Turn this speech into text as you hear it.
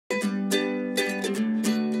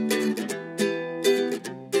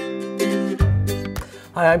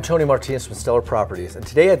Hi, I'm Tony Martinez from Stellar Properties, and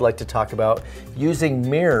today I'd like to talk about using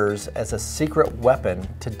mirrors as a secret weapon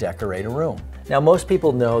to decorate a room. Now, most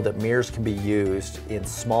people know that mirrors can be used in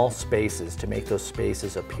small spaces to make those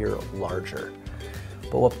spaces appear larger.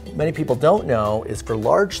 But what many people don't know is for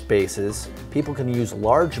large spaces, people can use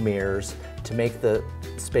large mirrors to make the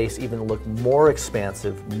space even look more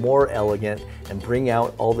expansive, more elegant, and bring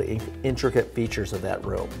out all the intricate features of that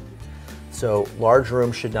room. So large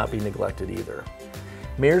rooms should not be neglected either.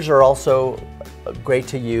 Mirrors are also great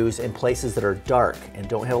to use in places that are dark and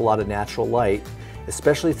don't have a lot of natural light,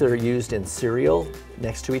 especially if they're used in serial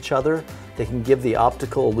next to each other. They can give the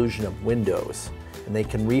optical illusion of windows, and they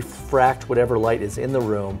can refract whatever light is in the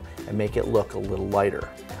room and make it look a little lighter.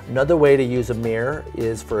 Another way to use a mirror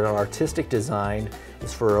is for an artistic design,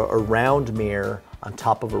 is for a round mirror on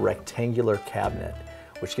top of a rectangular cabinet,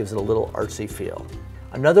 which gives it a little artsy feel.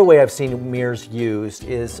 Another way I've seen mirrors used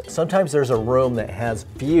is sometimes there's a room that has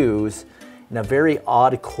views in a very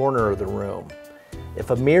odd corner of the room. If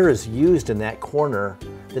a mirror is used in that corner,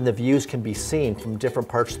 then the views can be seen from different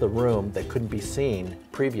parts of the room that couldn't be seen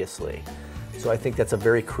previously. So I think that's a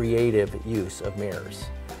very creative use of mirrors.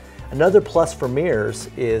 Another plus for mirrors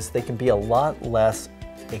is they can be a lot less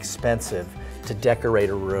expensive to decorate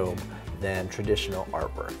a room than traditional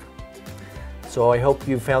artwork. So I hope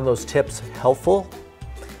you found those tips helpful.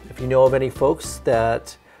 If you know of any folks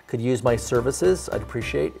that could use my services, I'd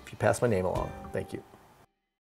appreciate if you pass my name along. Thank you.